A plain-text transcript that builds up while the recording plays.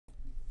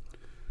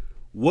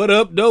What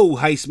up, though?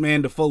 Heist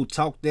Man the Foe.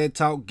 Talk that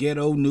talk,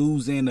 ghetto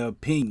news and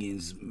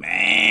opinions.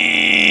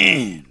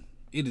 Man,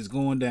 it is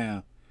going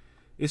down.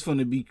 It's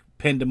finna be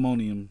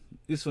pandemonium.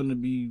 It's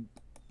finna be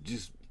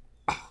just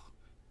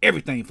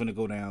everything finna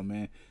go down,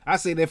 man. I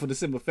say that for the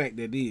simple fact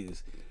that they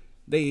is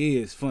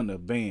finna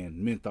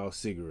ban menthol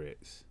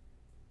cigarettes.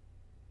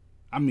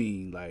 I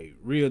mean, like,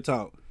 real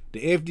talk.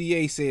 The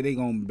FDA said they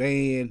gonna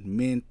ban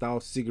menthol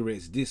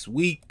cigarettes this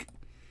week.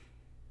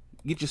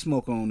 Get your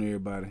smoke on,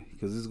 everybody,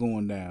 because it's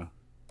going down.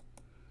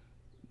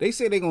 They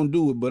say they're gonna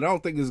do it, but I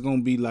don't think it's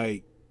gonna be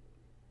like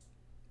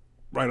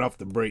right off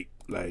the break.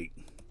 Like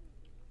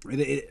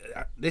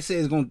they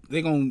say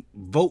they're gonna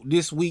vote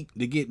this week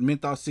to get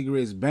menthol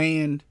cigarettes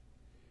banned.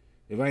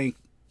 If I ain't,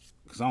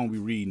 cause I don't be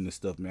reading this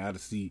stuff, man. I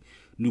just see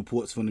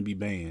Newport's gonna be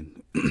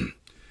banned.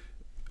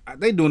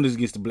 They doing this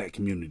against the black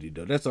community,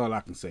 though. That's all I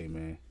can say,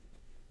 man.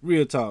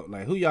 Real talk.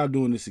 Like, who y'all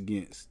doing this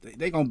against?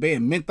 They gonna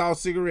ban menthol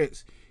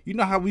cigarettes? You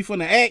know how we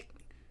finna act?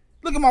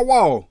 Look at my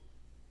wall.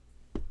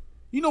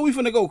 You know we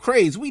finna go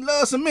crazy. We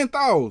love some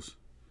menthols.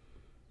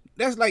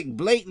 That's like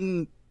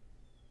blatant.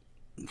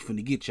 We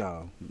finna get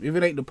y'all. If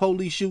it ain't the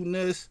police shooting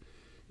us,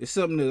 it's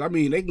something that, I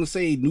mean, they can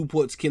say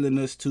Newport's killing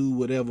us too,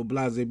 whatever,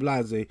 blase,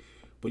 blase.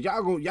 But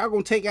y'all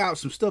gonna take out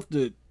some stuff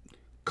to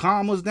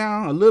calm us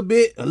down a little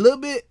bit.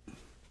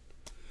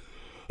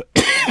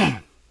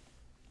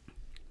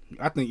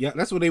 I think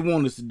that's what they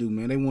want us to do,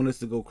 man. They want us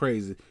to go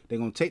crazy. They're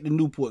gonna take the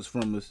Newports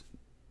from us.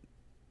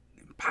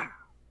 And pow.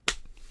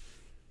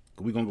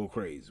 We're gonna go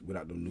crazy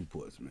without them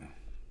Newports, man.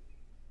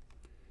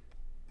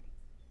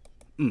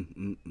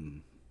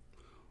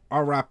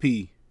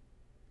 R.I.P.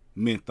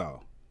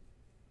 menthol.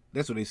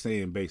 That's what they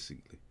saying,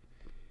 basically.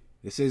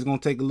 They say it's gonna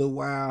take a little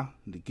while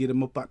to get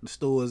them up out the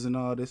stores and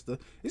all that stuff.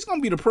 It's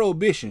gonna be the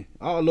prohibition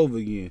all over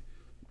again.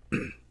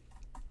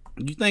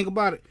 You think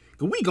about it?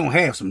 Cause we gonna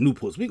have some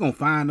Newports. We gonna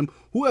find them.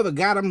 Whoever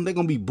got them, they're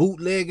gonna be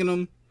bootlegging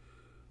them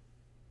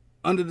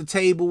under the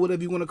table,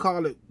 whatever you want to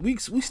call it. We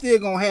still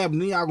gonna have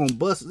them. Y'all gonna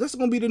bust. That's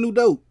gonna be the new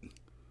dope.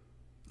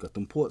 Got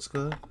them ports,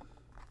 cuz.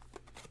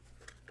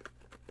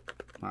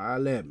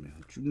 Holla at me.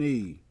 What you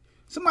need?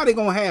 Somebody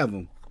gonna have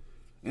them,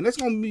 and that's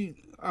gonna be.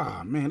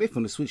 Ah, man, they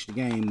finna switch the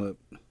game up.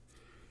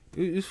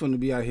 It's finna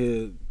be out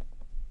here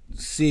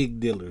cig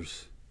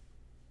dealers,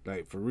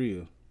 like, for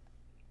real.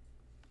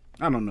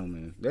 I don't know,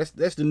 man. That's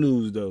the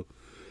news, though.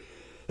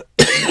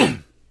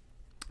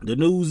 The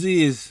news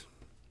is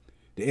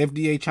the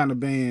FDA trying to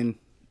ban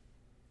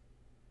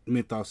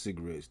menthol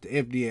cigarettes. The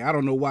FDA, I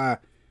don't know why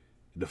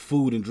the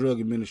Food and Drug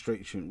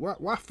Administration,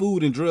 why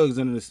food and drugs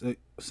under the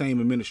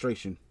same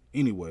administration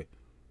anyway?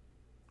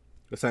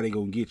 That's how they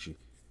gonna get you.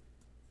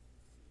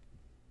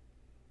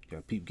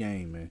 Got peep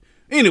game, man.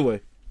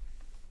 Anyway,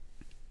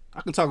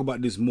 I can talk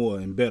about this more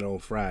and better on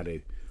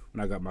Friday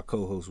when I got my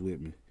co-host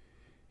with me.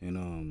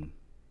 And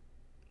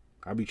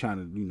I be trying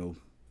to,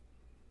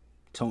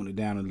 tone it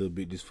down a little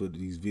bit just for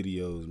these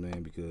videos,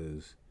 man,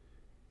 because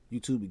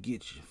YouTube will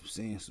get you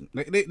saying some.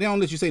 They don't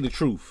let you say the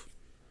truth.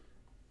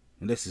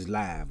 And this is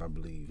live, I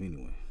believe,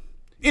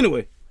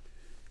 Anyway,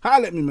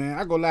 holla at me, man.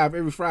 I go live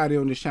every Friday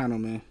on this channel,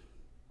 man.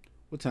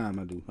 What time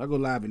I do? I go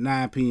live at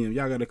 9 p.m.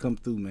 Y'all got to come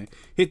through, man.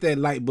 Hit that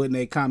like button,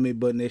 that comment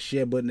button, that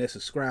share button, that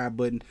subscribe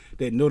button,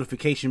 that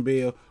notification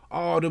bell.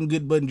 All them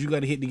good buttons you got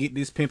to hit to get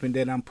this pimping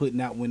that I'm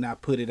putting out when I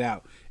put it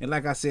out. And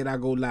like I said, I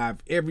go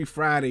live every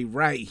Friday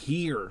right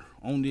here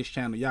on this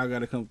channel. Y'all got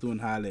to come through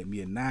and holler at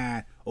me at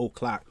 9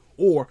 o'clock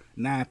or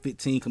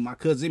 9:15 because my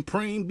cousin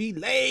Preem be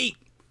late.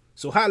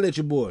 So holla at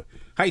your boy.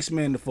 Heist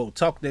Man the Foe.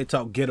 Talk that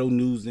talk, ghetto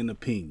news and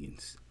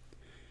opinions.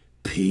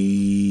 Peace.